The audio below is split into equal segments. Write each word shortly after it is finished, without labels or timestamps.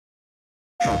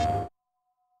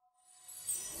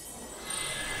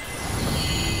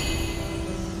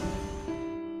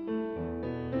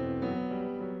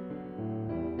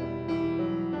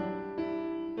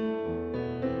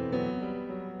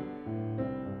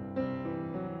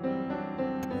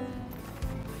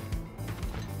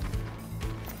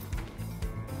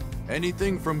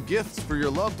Anything from gifts for your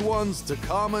loved ones to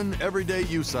common, everyday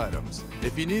use items.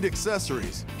 If you need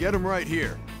accessories, get them right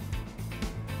here.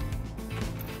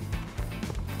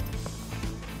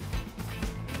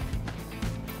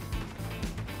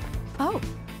 Oh,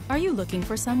 are you looking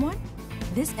for someone?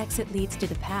 This exit leads to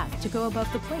the path to go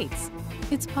above the plates.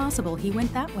 It's possible he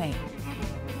went that way.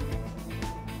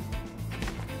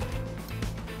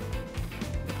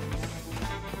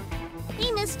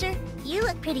 Hey, mister. You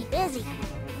look pretty busy.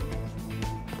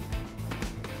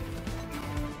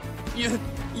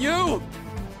 You!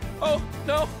 Oh,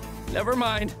 no. Never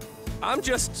mind. I'm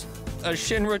just a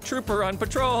Shinra trooper on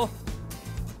patrol.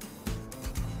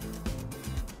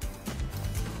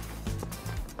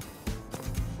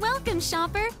 Welcome,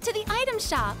 shopper, to the item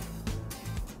shop.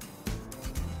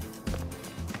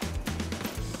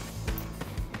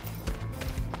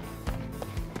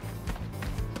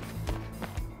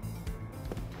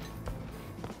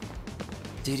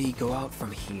 Did he go out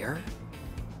from here?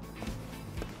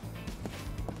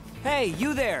 Hey,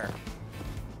 you there!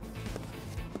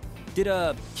 Did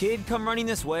a kid come running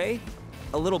this way?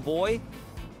 A little boy?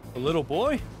 A little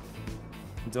boy?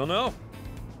 Don't know.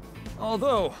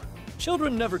 Although,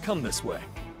 children never come this way.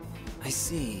 I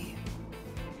see.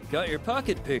 Got your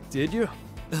pocket picked, did you?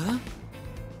 Huh?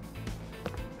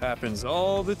 Happens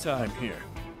all the time here.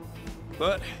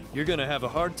 But you're gonna have a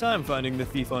hard time finding the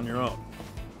thief on your own.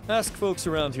 Ask folks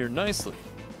around here nicely,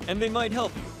 and they might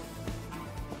help you.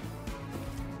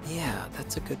 Yeah,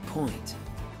 that's a good point.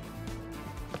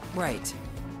 Right.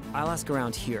 I'll ask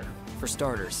around here, for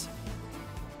starters.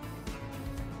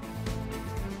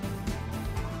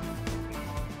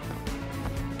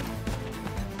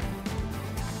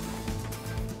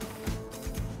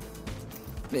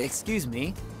 Excuse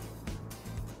me?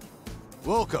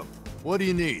 Welcome. What do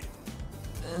you need?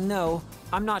 No,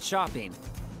 I'm not shopping.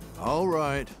 All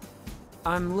right.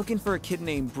 I'm looking for a kid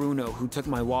named Bruno who took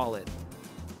my wallet.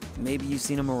 Maybe you've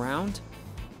seen him around?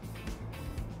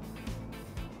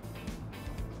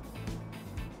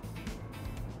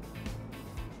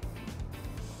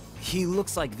 He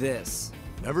looks like this.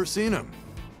 Never seen him,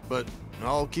 but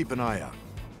I'll keep an eye out.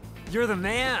 You're the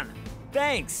man!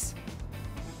 Thanks!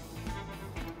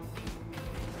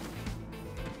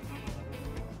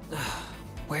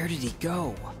 Where did he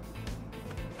go?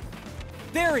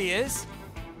 There he is!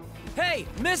 Hey,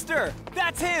 mister!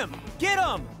 That's him! Get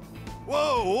him!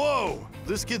 Whoa, whoa!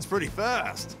 This kid's pretty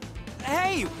fast.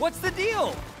 Hey, what's the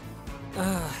deal?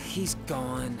 He's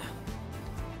gone.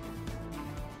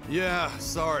 Yeah,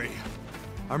 sorry.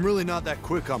 I'm really not that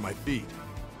quick on my feet.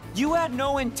 You had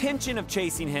no intention of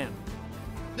chasing him.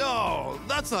 No,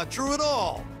 that's not true at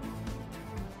all.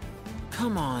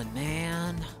 Come on,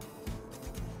 man.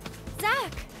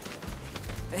 Zach!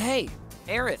 Hey,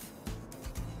 Aerith.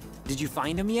 Did you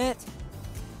find him yet?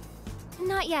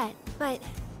 Not yet, but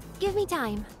give me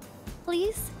time.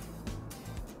 Please?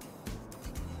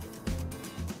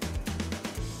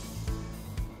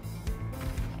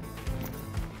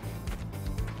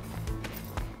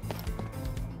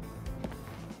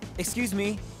 Excuse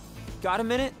me. Got a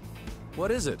minute? What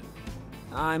is it?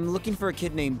 I'm looking for a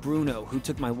kid named Bruno who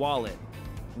took my wallet.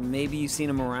 Maybe you've seen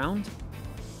him around?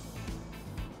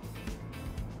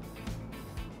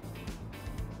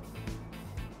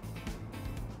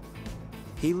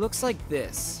 He looks like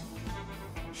this.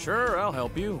 Sure, I'll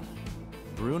help you.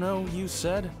 Bruno, you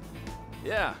said?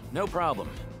 Yeah, no problem.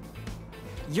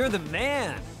 You're the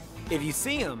man! If you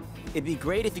see him, it'd be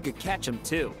great if you could catch him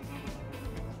too.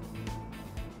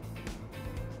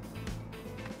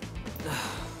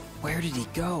 Where did he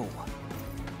go?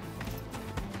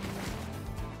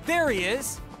 There he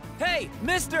is! Hey,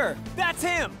 mister! That's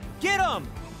him! Get him!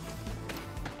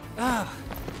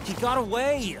 He got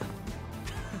away!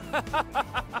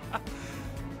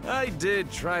 I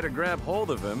did try to grab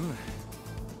hold of him.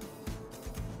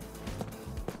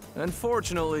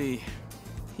 Unfortunately,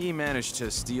 he managed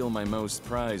to steal my most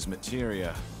prized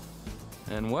materia.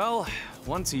 And well,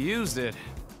 once he used it,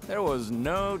 there was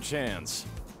no chance.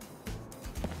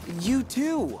 You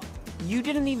too! You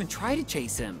didn't even try to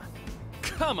chase him.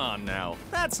 Come on now,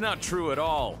 that's not true at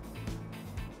all.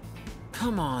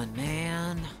 Come on,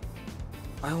 man.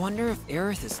 I wonder if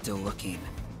Aerith is still looking.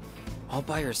 All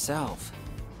by herself.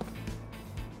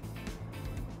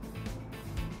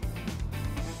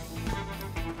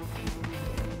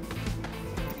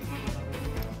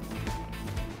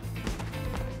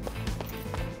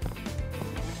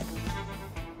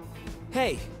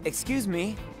 Hey, excuse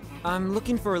me. I'm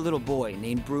looking for a little boy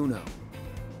named Bruno.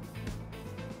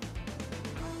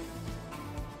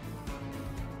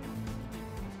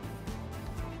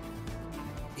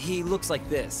 He looks like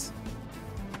this.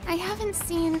 I haven't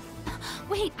seen...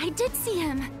 Wait, I did see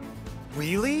him.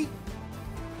 Really?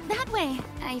 That way,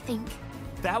 I think.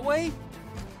 That way?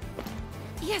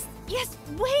 Yes,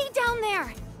 way down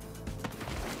there.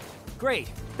 Great,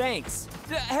 thanks.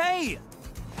 Hey!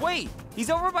 Wait, he's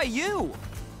over by you!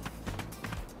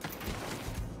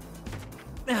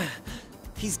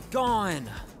 He's gone.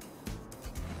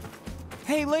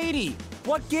 Hey, lady,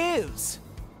 what gives?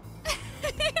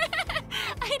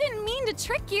 I didn't mean to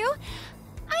trick you.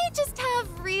 I just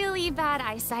have really bad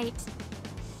eyesight.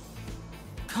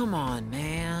 Come on,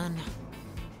 man.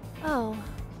 Oh,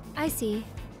 I see.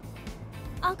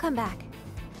 I'll come back.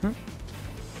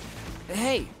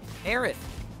 Hey, Aerith,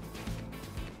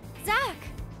 Zach!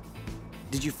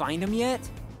 did you find him yet?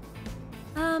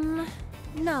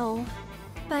 No.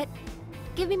 But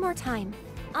give me more time.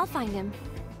 I'll find him.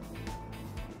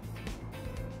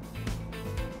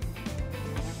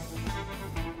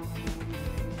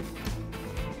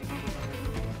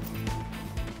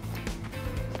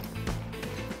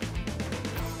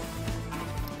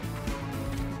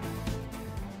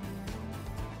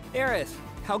 Aerith,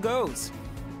 how goes?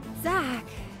 Zach.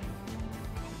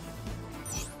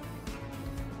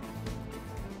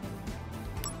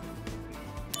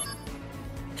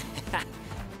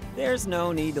 There's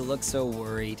no need to look so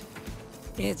worried.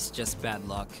 It's just bad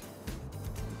luck.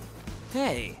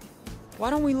 Hey, why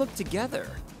don't we look together?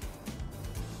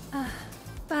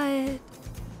 But...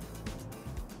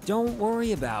 Don't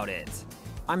worry about it.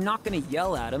 I'm not gonna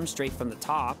yell at him straight from the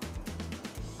top.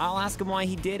 I'll ask him why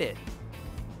he did it.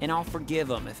 And I'll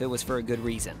forgive him if it was for a good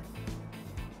reason.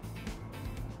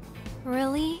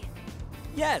 Really?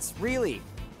 Yes, really.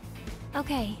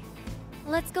 Okay.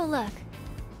 Let's go look.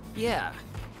 Yeah,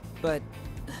 but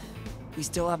we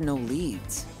still have no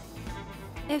leads.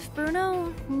 If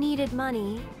Bruno needed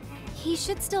money, he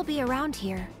should still be around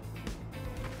here.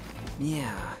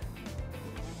 Yeah.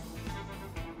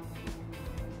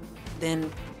 Then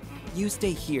you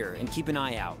stay here and keep an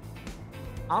eye out.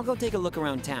 I'll go take a look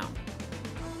around town.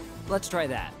 Let's try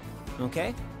that,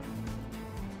 okay?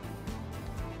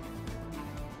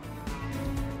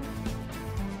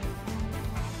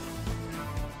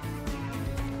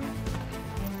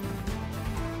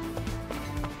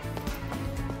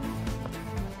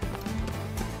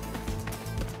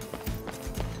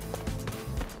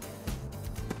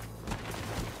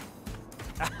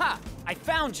 Aha! I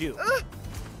found you!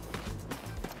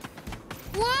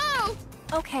 Whoa!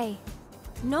 Okay.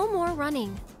 No more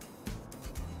running.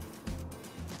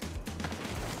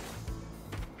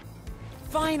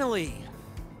 Finally!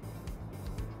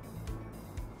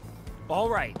 All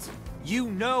right. You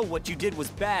know what you did was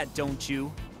bad, don't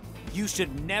you? You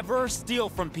should never steal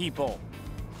from people.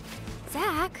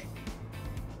 Zach?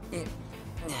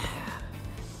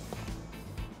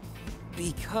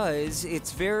 Because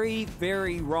it's very,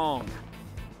 very wrong.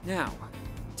 Now,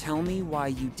 tell me why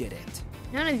you did it.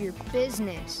 None of your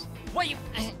business. What you...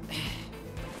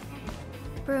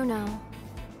 Bruno,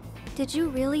 did you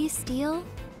really steal?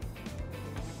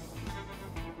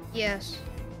 Yes.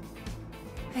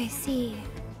 I see.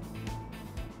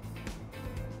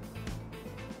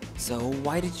 So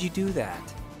why did you do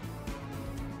that?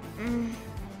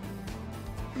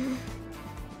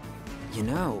 You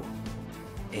know,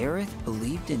 Aerith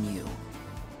believed in you.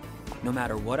 No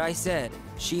matter what I said,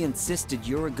 she insisted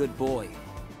you're a good boy.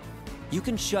 You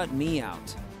can shut me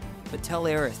out, but tell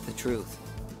Aerith the truth.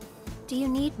 Do you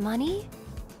need money?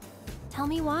 Tell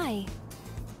me why.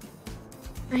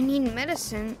 I need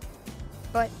medicine,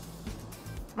 but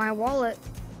my wallet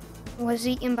was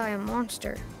eaten by a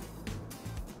monster.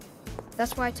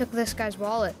 That's why I took this guy's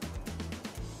wallet.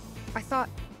 I thought,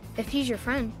 if he's your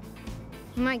friend,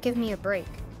 he might give me a break.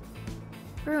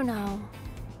 Bruno,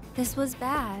 this was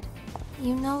bad.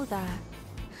 You know that.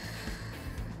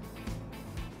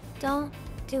 Don't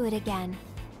do it again.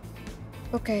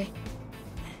 Okay.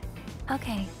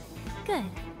 Okay, good.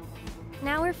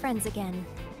 Now we're friends again.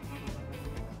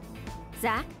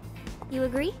 Zach, you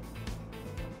agree?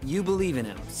 You believe in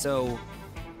him, so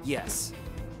yes.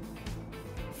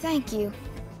 Thank you.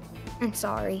 I'm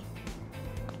sorry.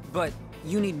 But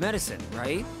you need medicine,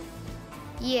 right?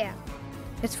 Yeah,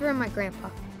 it's for my grandpa.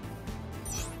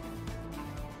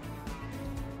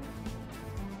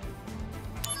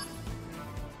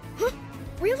 Huh?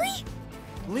 Really?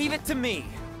 Leave it to me.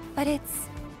 But it's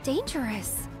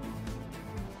dangerous.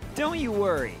 Don't you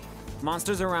worry.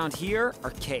 Monsters around here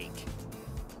are cake.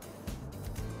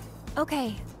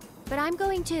 Okay, but I'm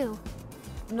going too.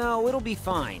 No, it'll be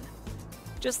fine.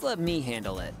 Just let me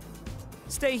handle it.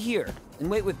 Stay here and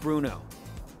wait with Bruno.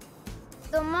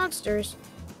 The monsters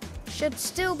should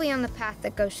still be on the path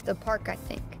that goes to the park, I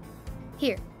think.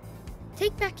 Here,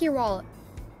 take back your wallet.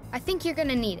 I think you're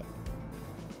gonna need it.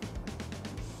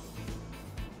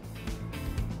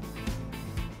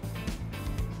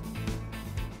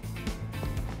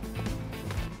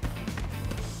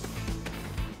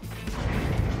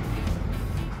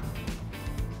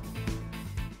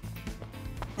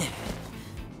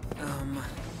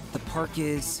 The park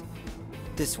is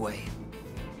this way.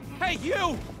 Hey,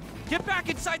 you! Get back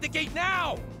inside the gate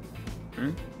now!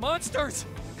 Monsters!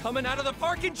 Coming out of the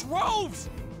park in droves!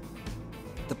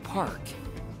 The park.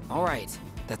 All right,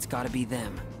 that's gotta be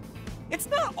them. It's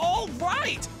not all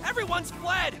right! Everyone's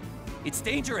fled! It's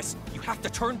dangerous. You have to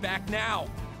turn back now.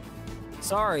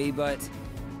 Sorry, but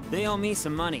they owe me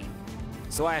some money,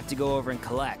 so I have to go over and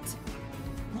collect.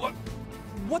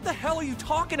 What the hell are you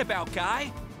talking about,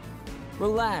 guy?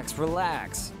 Relax,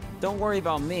 relax. Don't worry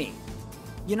about me.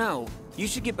 You know, you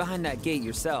should get behind that gate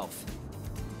yourself.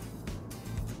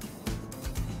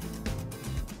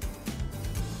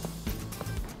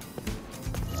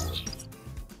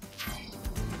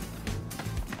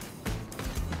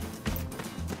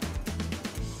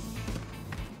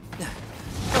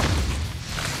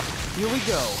 Here we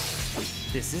go.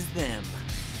 This is them.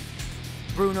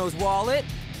 Bruno's wallet,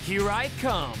 here I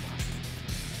come.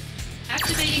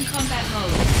 Activating combat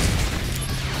mode.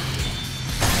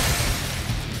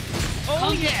 Oh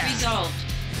Conflict yeah! resolved.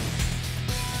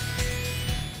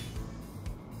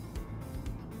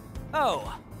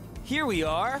 Oh, here we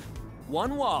are.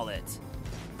 One wallet.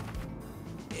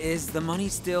 Is the money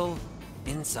still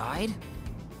inside?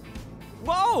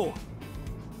 Whoa!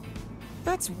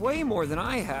 That's way more than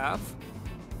I have.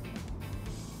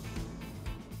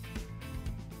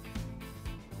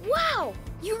 Wow!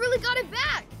 You really got it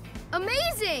back!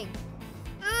 Amazing!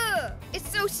 Ugh,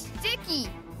 it's so sticky.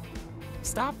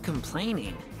 Stop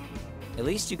complaining. At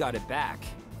least you got it back.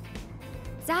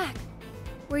 Zach,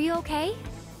 were you okay?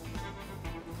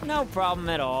 No problem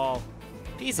at all.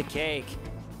 Piece of cake.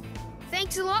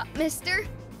 Thanks a lot, mister.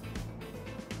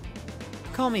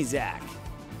 Call me Zach.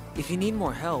 If you need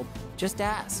more help, just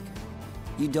ask.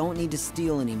 You don't need to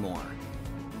steal anymore.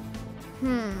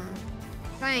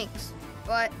 Thanks,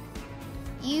 but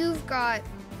you've got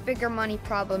bigger money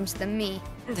problems than me.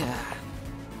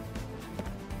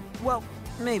 Well,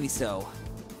 maybe so.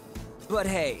 But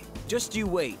hey, just you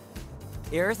wait.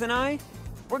 Aerith and I,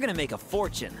 we're gonna make a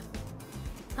fortune.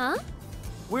 Huh?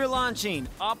 We're launching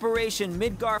Operation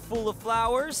Midgar Full of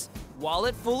Flowers,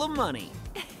 Wallet Full of Money.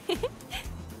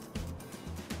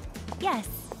 Yes.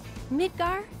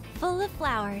 Midgar, full of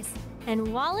flowers,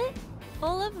 and wallet,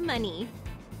 full of money.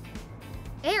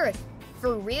 Aerith,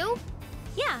 for real?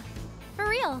 Yeah, for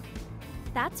real.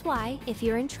 That's why, if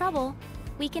you're in trouble,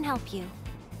 we can help you.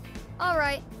 All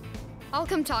right, I'll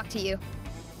come talk to you.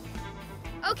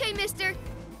 Okay, mister.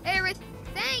 Aerith,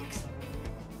 thanks.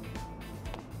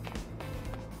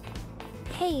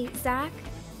 Hey, Zach.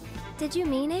 Did you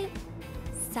mean it?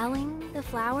 Selling the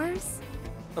flowers?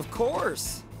 Of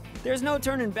course. There's no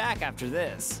turning back after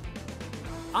this.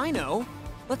 I know.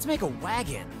 Let's make a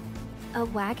wagon. A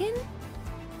wagon?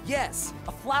 Yes,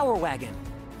 a flower wagon.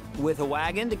 With a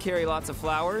wagon to carry lots of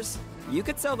flowers, you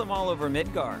could sell them all over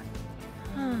Midgar.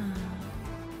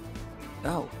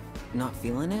 Oh, not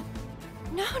feeling it?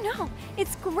 No,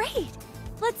 it's great.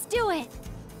 Let's do it.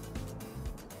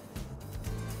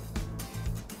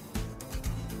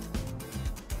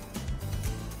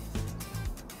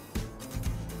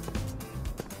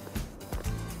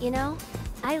 You know,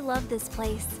 I love this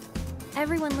place.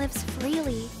 Everyone lives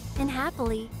freely and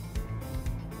happily.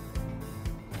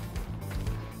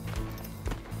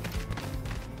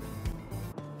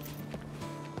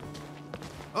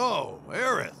 Oh,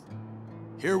 Aerith.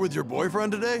 Here with your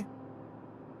boyfriend today?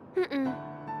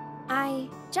 I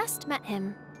just met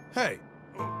him. Hey,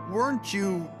 weren't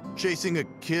you chasing a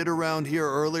kid around here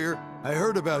earlier? I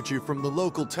heard about you from the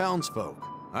local townsfolk.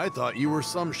 I thought you were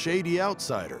some shady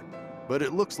outsider, but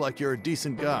it looks like you're a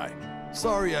decent guy.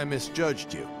 Sorry I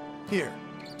misjudged you. Here,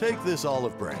 take this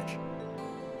olive branch.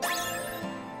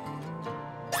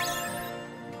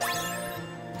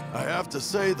 I have to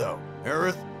say though,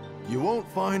 Aerith, you won't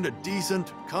find a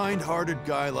decent, kind-hearted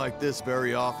guy like this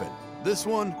very often. This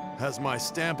one has my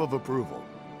stamp of approval.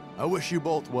 I wish you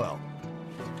both well.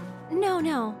 No,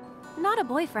 not a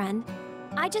boyfriend.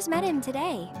 I just met him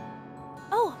today.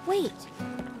 Oh, wait.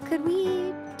 Could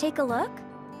we take a look?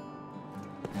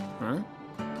 Huh?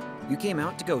 You came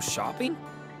out to go shopping?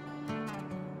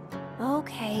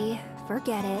 Okay,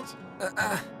 Forget it.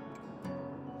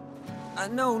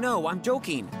 No, I'm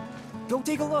joking. Go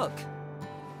take a look.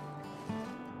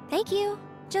 Thank you.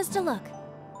 Just a look.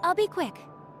 I'll be quick.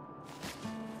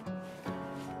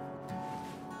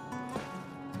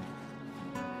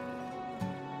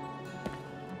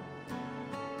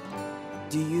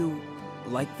 Do you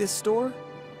like this store?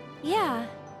 Yeah,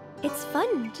 it's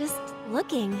fun just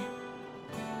looking.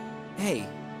 Hey,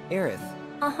 Aerith,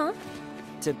 Uh-huh.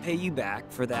 to pay you back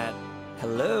for that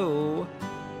hello,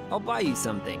 I'll buy you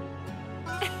something.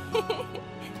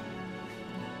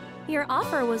 Your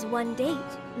offer was one date,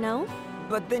 no?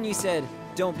 But then you said,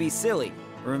 don't be silly,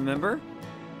 remember?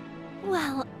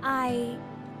 Well,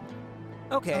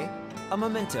 Okay, a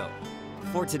memento.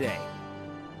 For today.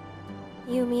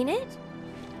 You mean it?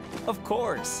 Of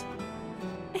course.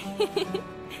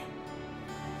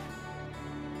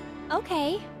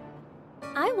 Okay.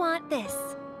 I want this.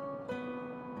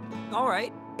 All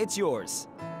right, it's yours.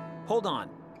 Hold on.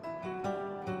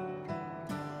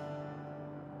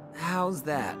 How's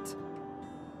that?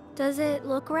 Does it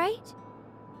look right?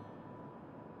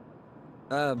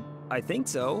 I think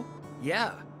so.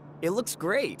 Yeah, it looks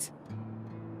great.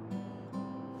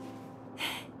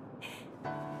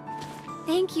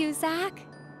 Thank you, Zach.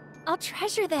 I'll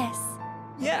treasure this.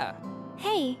 Yeah,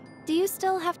 Hey, do you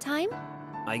still have time?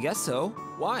 I guess so.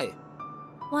 Why?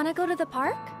 Wanna go to the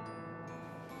park?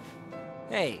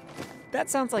 Hey, that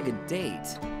sounds like a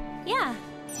date. Yeah.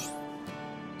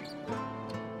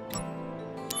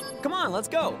 Come on, let's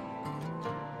go.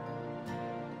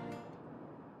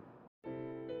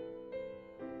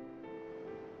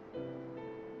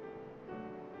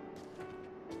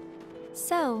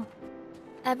 So,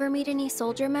 ever meet any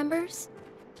soldier members?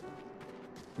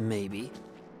 Maybe.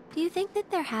 Do you think that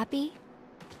they're happy?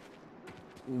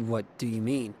 What do you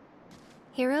mean?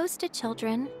 Heroes to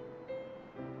children,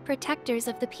 protectors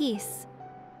of the peace.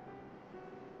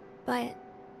 But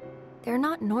they're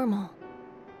not normal.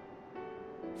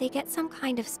 They get some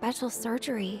kind of special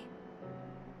surgery.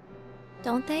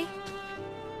 Don't they?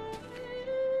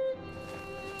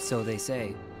 So they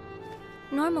say.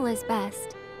 Normal is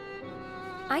best.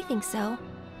 I think so,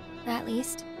 at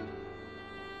least.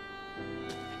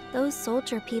 Those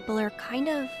soldier people are kind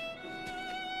of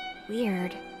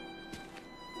weird.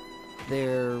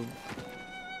 They're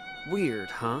weird,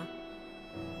 huh?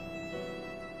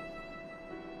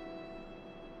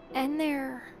 And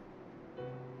they're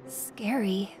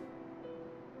scary.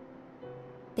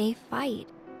 They fight.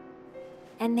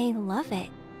 And they love it.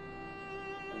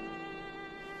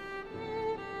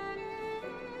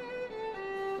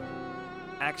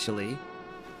 Actually,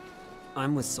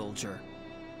 I'm with Soldier.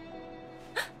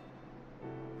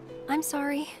 I'm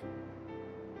sorry.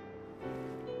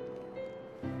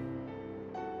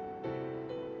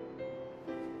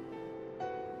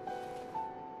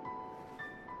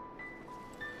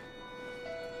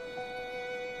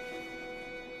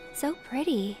 So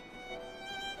pretty.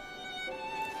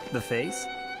 The face?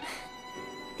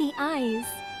 The eyes.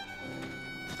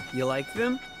 You like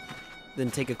them? Then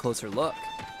take a closer look.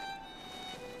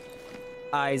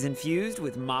 Eyes infused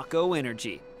with Mako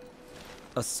energy.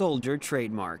 A soldier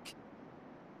trademark.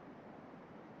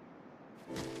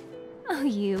 Oh,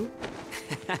 you.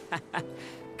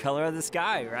 Color of the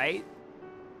sky, right?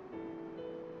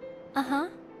 Uh-huh.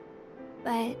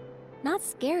 But not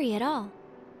scary at all.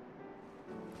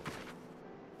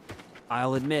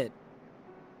 I'll admit,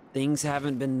 things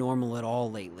haven't been normal at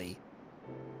all lately.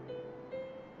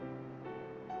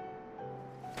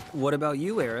 What about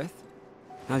you, Aerith?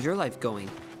 How's your life going?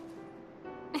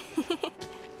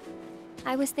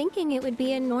 I was thinking it would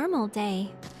be a normal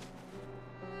day.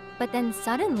 But then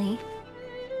suddenly,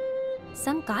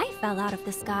 some guy fell out of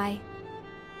the sky.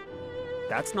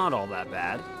 That's not all that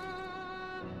bad.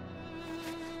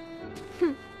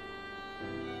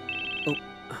 Oh.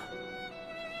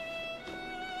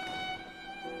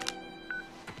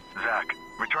 Zach,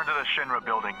 return to the Shinra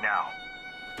building now.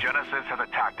 Genesis has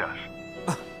attacked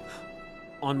us.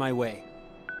 On my way.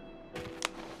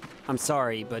 I'm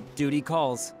sorry, but duty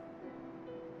calls.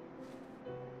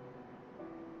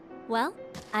 Well,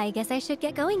 I guess I should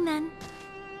get going then.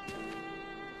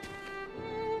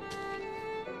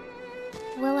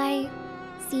 Will I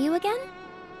see you again?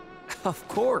 Of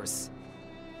course.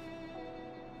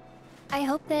 I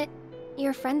hope that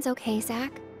your friend's okay,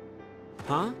 Zach.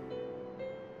 Huh?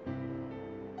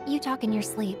 You talk in your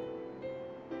sleep.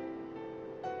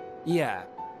 Yeah.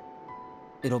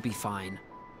 It'll be fine.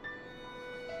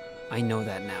 I know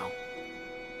that now.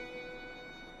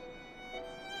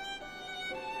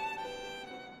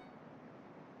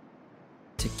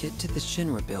 To get to the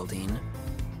Shinra building,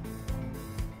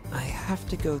 I have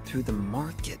to go through the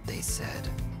market, they said.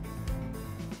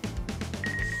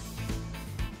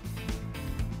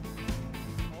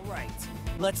 All right,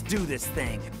 let's do this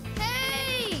thing.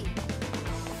 Hey!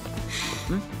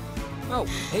 Oh,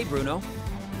 hey, Bruno.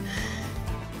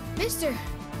 Mister,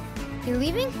 you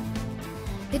leaving?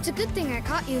 It's a good thing I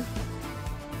caught you.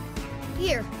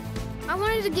 Here, I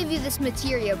wanted to give you this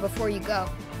materia before you go.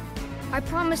 I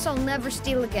promise I'll never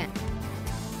steal again.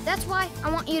 That's why I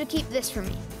want you to keep this for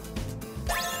me.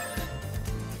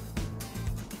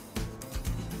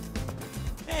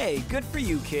 Hey, good for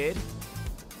you, kid.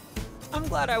 I'm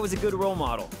glad I was a good role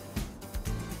model.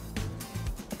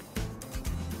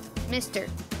 Mister,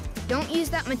 don't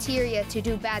use that materia to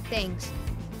do bad things.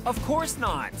 Of course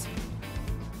not.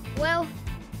 Well,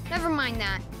 never mind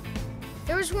that.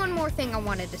 There was one more thing I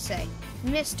wanted to say.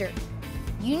 Mister,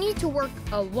 you need to work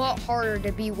a lot harder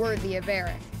to be worthy of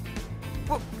Aerith.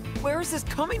 Where is this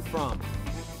coming from?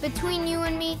 Between you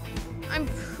and me, I'm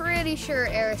pretty sure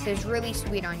Aerith is really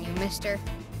sweet on you, mister.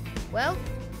 Well,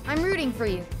 I'm rooting for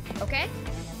you, okay?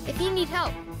 If you need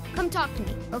help, come talk to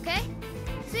me, okay?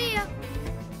 See ya!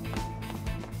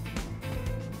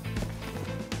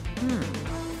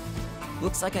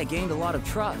 Looks like I gained a lot of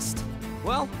trust.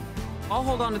 Well, I'll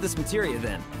hold on to this materia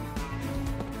then.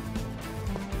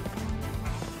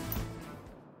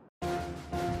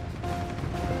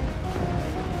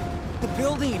 The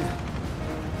building!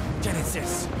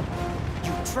 Genesis!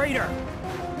 You traitor!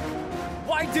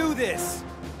 Why do this?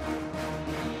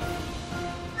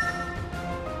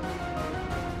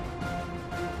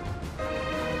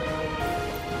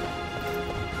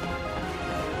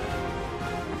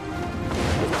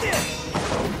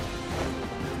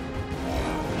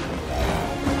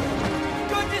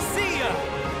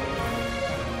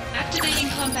 Activating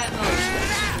combat mode.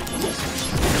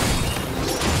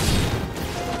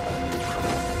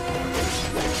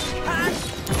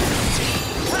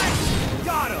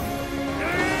 Got him!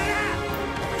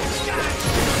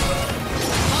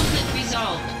 Conflict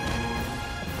resolved.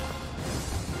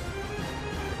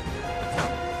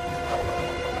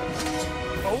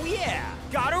 Oh yeah!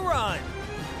 Gotta run!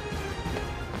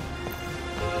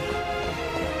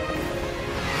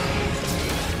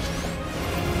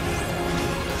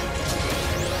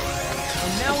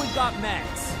 And now we've got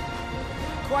mechs.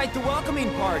 Quite the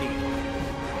welcoming party.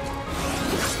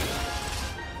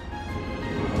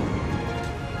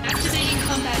 Activating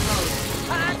combat mode.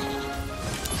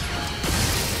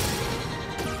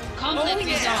 Conflict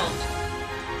resolved.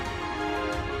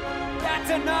 That's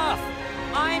enough!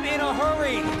 I'm in a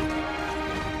hurry!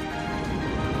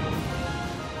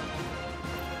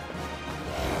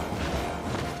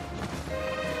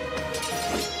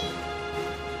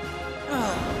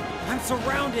 I'm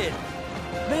surrounded!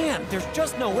 Man, there's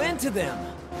just no end to them!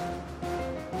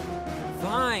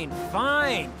 Fine,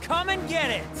 fine! Come and get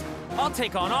it! I'll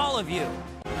take on all of you!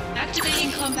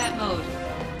 Activating combat mode.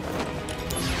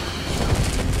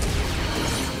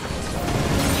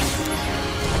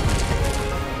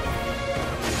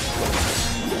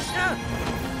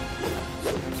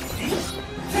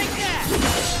 Take that!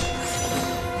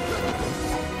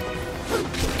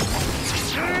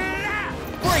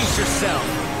 Brace yourself!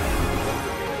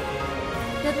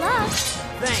 Good luck.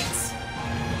 Thanks!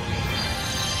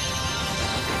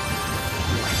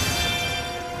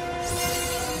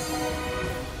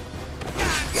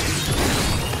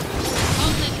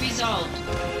 Conflict resolved.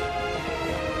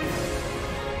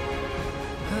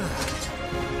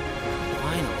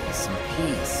 Finally, some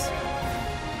peace.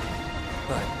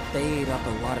 But they ate up a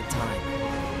lot of time.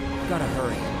 Gotta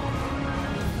hurry.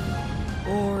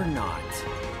 Or not.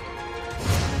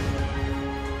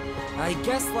 I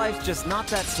guess life's just not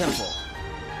that simple.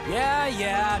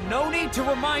 Yeah, no need to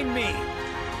remind me!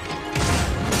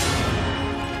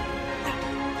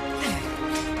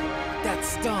 That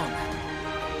stung.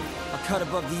 A cut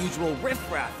above the usual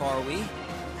riffraff, are we?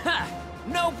 Ha!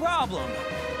 No problem!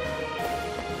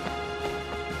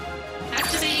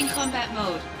 Activating combat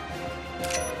mode.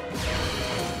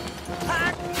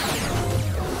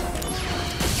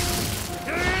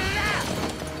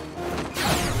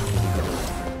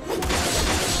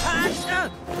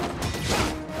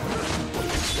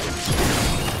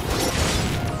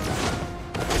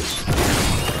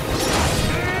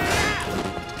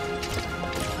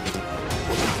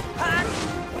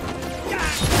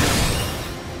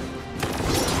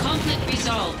 Conflict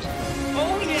resolved.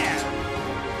 Oh yeah!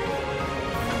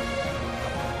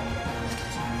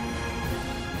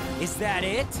 Is that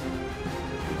it?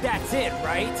 That's it,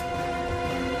 right?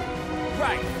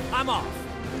 Right, I'm off.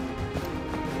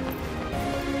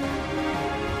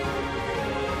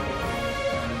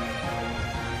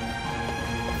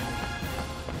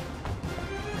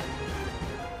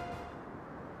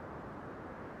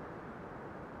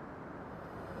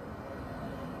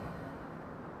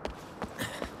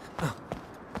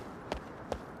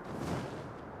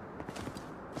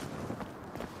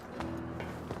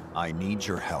 I need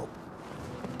your help.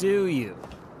 Do you?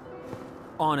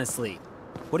 Honestly,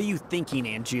 what are you thinking,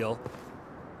 Angeal?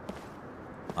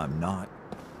 I'm not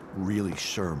really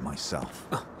sure myself.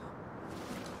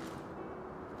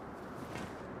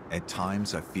 At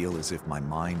times, I feel as if my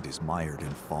mind is mired in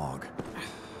fog.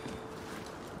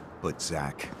 But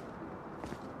Zack,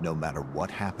 no matter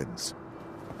what happens,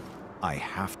 I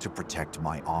have to protect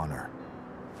my honor.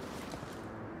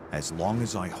 As long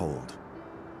as I hold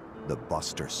the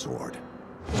Buster Sword.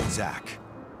 Zack,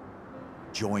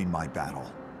 join my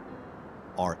battle.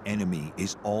 Our enemy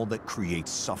is all that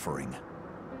creates suffering.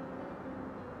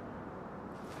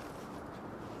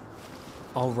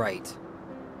 All right.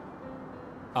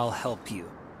 I'll help you.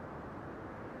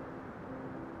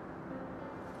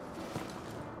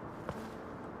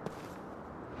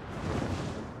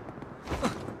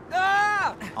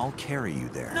 Ah! I'll carry you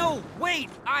there. No, wait!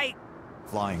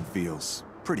 Flying feels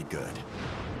pretty good.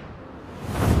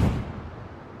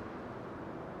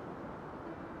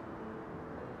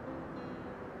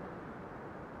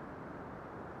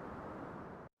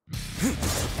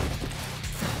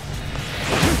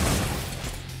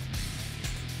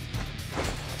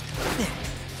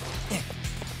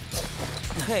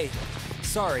 Hey,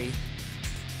 sorry.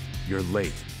 You're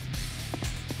late.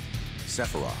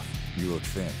 Sephiroth, you look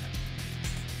thin.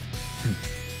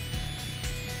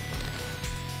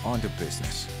 On to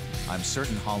business. I'm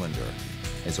certain Hollander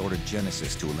has ordered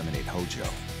Genesis to eliminate Hojo.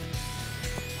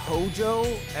 Hojo?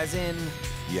 As in...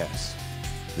 Yes.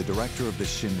 The director of the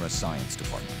Shinra Science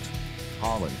Department.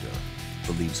 Hollander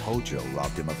believes Hojo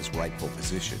robbed him of his rightful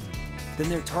position. Then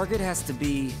their target has to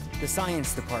be the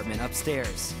science department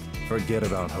upstairs. Forget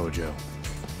about Hojo.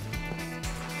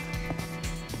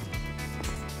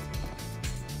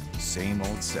 Same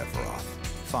old Sephiroth.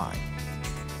 Fine.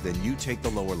 Then you take the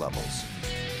lower levels.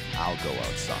 I'll go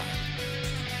outside.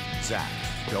 Zack,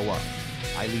 go up.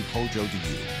 I leave Hojo to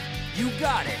you. You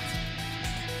got it!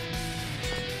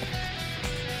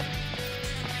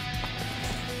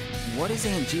 What is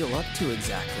Angeal up to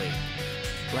exactly?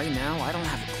 Right now, I don't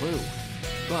have a clue.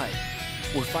 But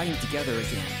we're fighting together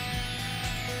again.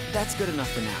 That's good enough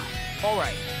for now. All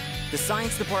right, the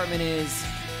science department is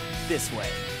this way.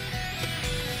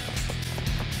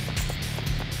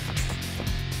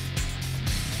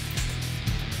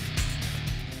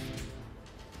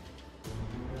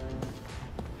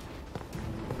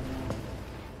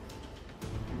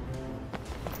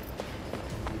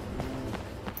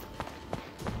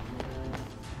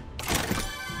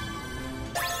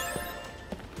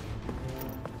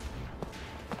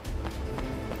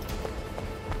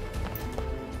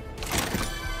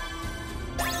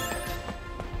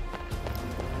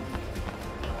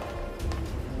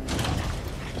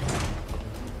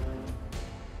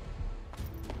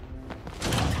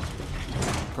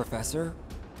 Professor,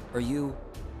 are you...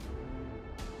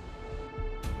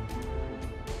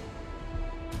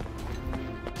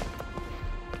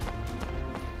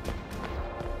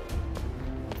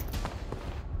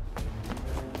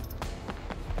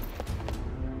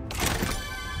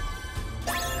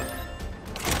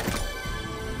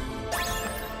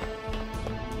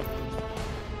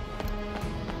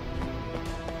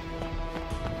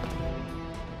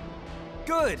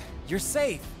 Good! You're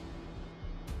safe!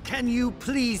 Can you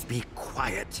please be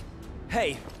quiet?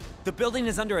 Hey, the building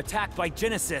is under attack by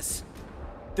Genesis.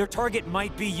 Their target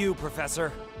might be you,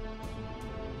 Professor.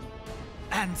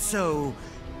 And so,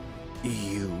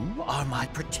 you are my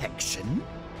protection?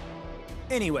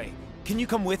 Anyway, can you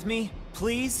come with me,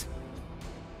 please?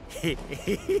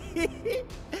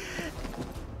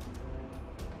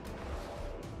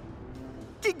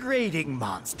 Degrading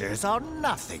monsters are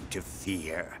nothing to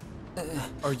fear.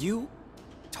 Are you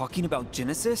talking about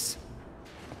Genesis?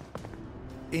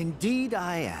 Indeed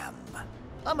I am.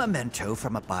 A memento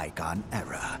from a bygone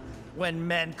era, when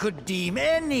men could deem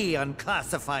any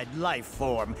unclassified life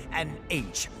form an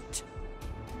ancient.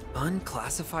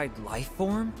 Unclassified life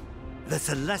form? The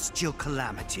celestial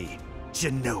calamity,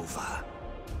 Genova.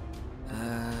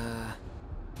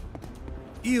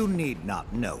 You need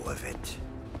not know of it.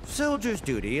 Soldier's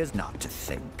duty is not to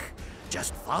think.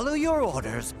 Just follow your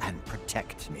orders and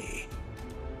protect me.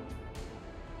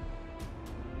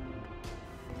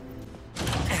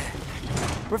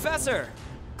 Professor!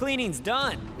 Cleaning's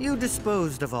done. You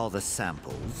disposed of all the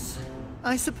samples.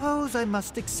 I suppose I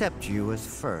must accept you as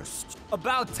first.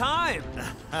 About time!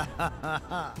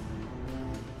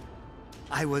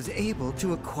 I was able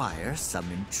to acquire some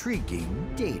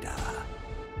intriguing data.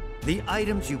 The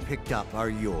items you picked up are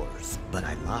yours, but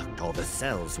I locked all the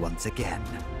cells once again.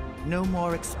 No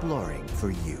more exploring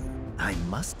for you. I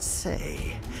must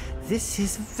say, this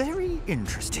is very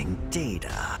interesting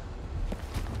data.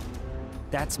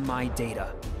 That's my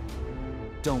data.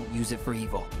 Don't use it for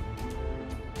evil.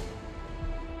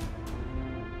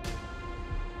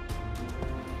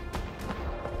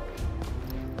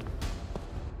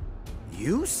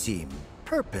 You seem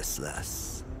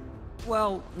purposeless.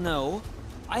 Well, no.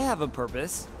 I have a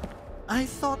purpose. I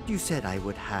thought you said I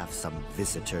would have some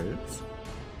visitors.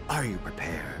 Are you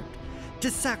prepared to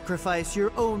sacrifice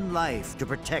your own life to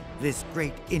protect this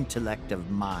great intellect of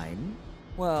mine?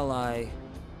 Well,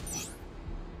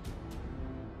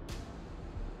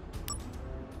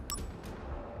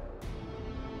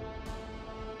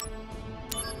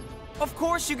 Of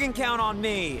course you can count on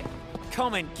me!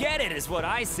 Come and get it is what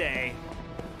I say!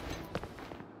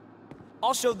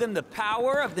 I'll show them the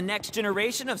power of the next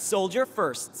generation of soldier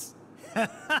firsts.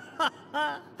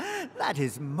 That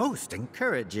is most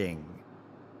encouraging.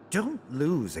 Don't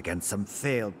lose against some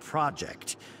failed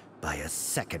project by a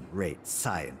second-rate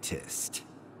scientist.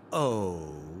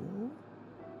 Oh?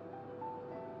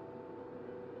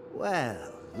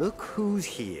 Well, look who's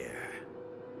here.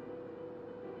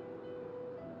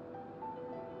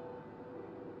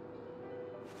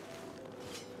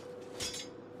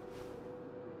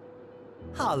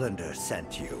 Hollander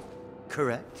sent you,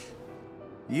 correct?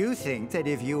 You think that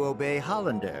if you obey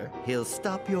Hollander, he'll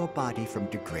stop your body from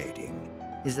degrading.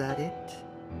 Is that it?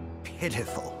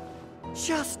 Pitiful.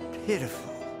 Just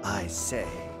pitiful, I say.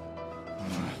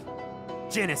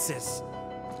 Genesis!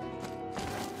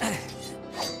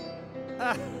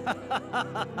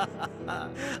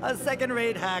 A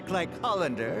second-rate hack like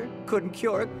Hollander couldn't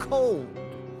cure a cold.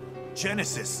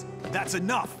 Genesis, that's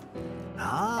enough!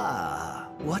 Ah,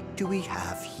 what do we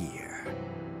have here?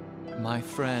 My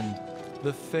friend,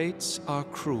 the fates are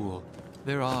cruel.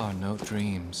 There are no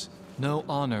dreams. No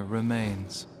honor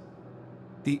remains.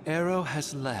 The arrow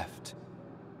has left.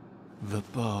 The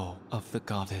bow of the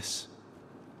goddess.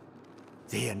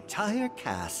 The entire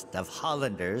cast of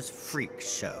Hollander's freak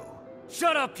show.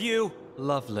 Shut up, you!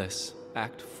 Loveless,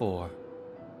 Act 4.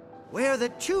 Where the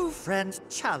two friends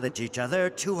challenge each other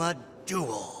to a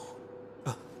duel.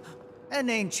 An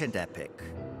ancient epic.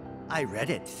 I read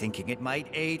it thinking it might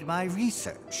aid my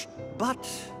research, but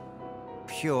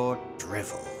pure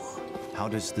drivel. How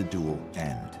does the duel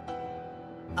end?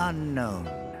 Unknown.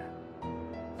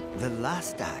 The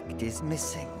last act is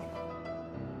missing,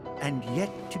 and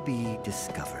yet to be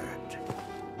discovered.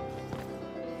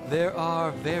 There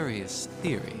are various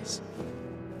theories.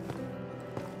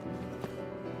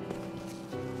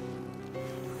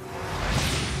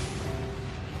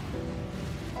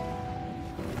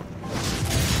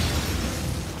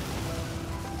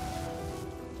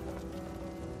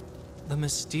 The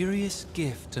mysterious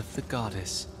gift of the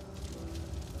goddess.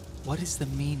 What is the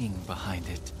meaning behind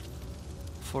it?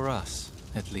 For us,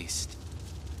 at least.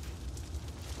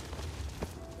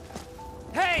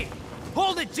 Hey!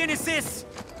 Hold it, Genesis!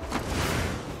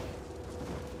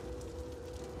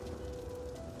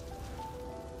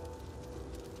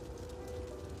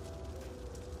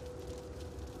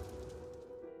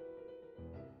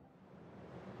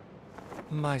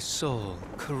 My soul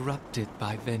corrupted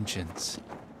by vengeance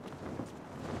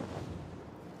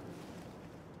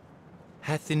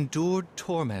hath endured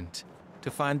torment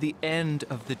to find the end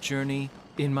of the journey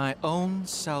in my own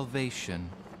salvation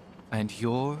and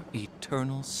your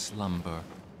eternal slumber.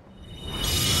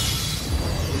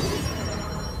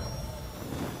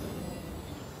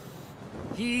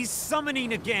 He's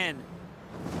summoning again!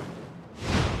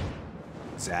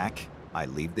 Zack, I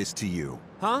leave this to you.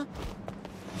 Huh?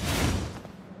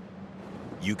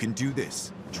 You can do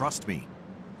this. Trust me.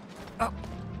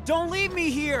 Don't leave me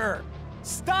here!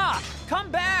 Stop!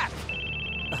 Come back!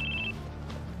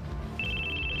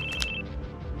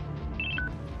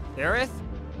 Aerith?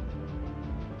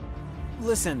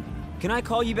 Listen, can I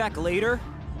call you back later?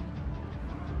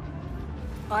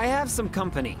 I have some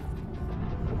company.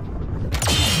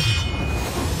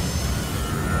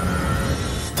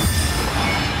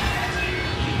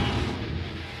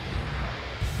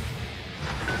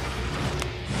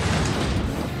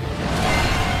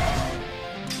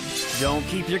 Don't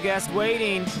keep your guest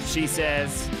waiting, she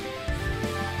says.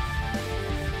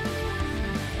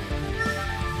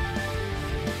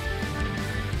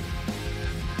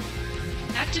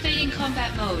 Activating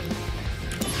combat mode.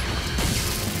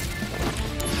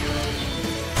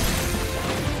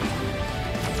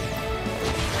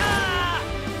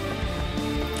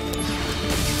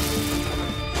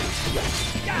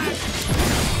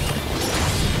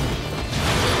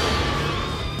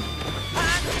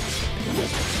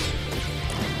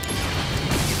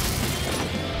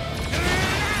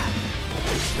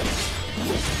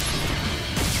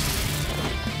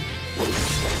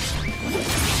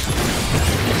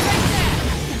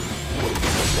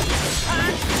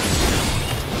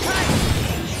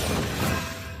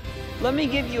 me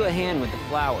give you a hand with the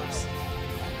flowers.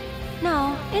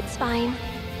 No, it's fine.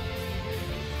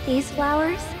 These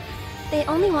flowers, they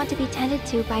only want to be tended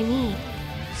to by me.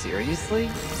 Seriously?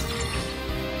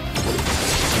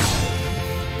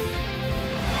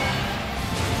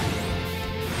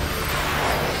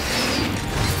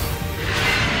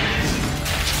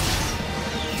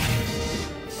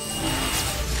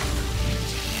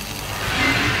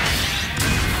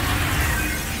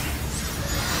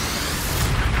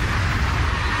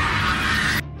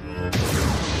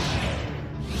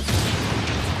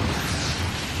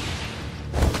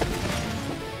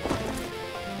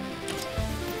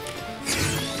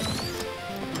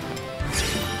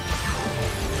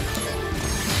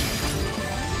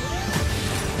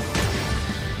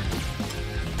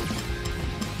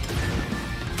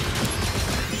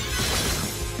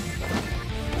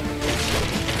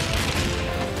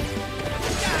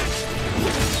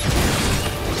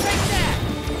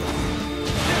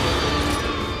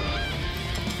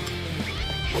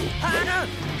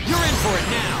 You're in for it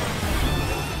now!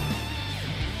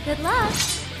 Good luck!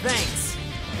 Thanks!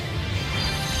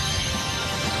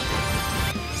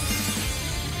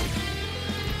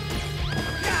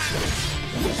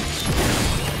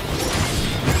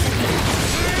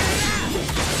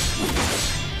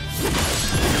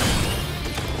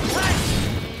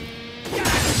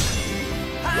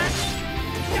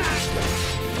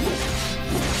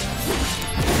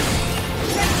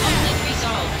 Conflict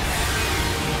resolved.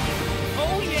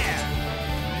 Oh yeah!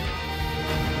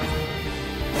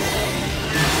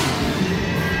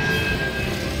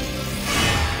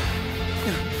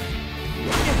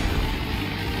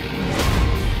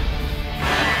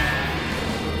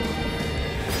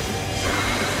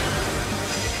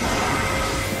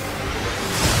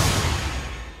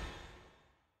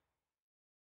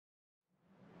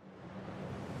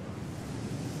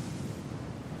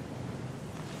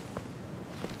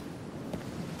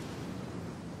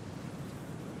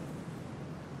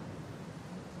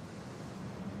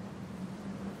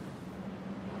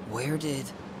 Where did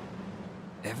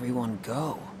everyone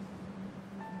go?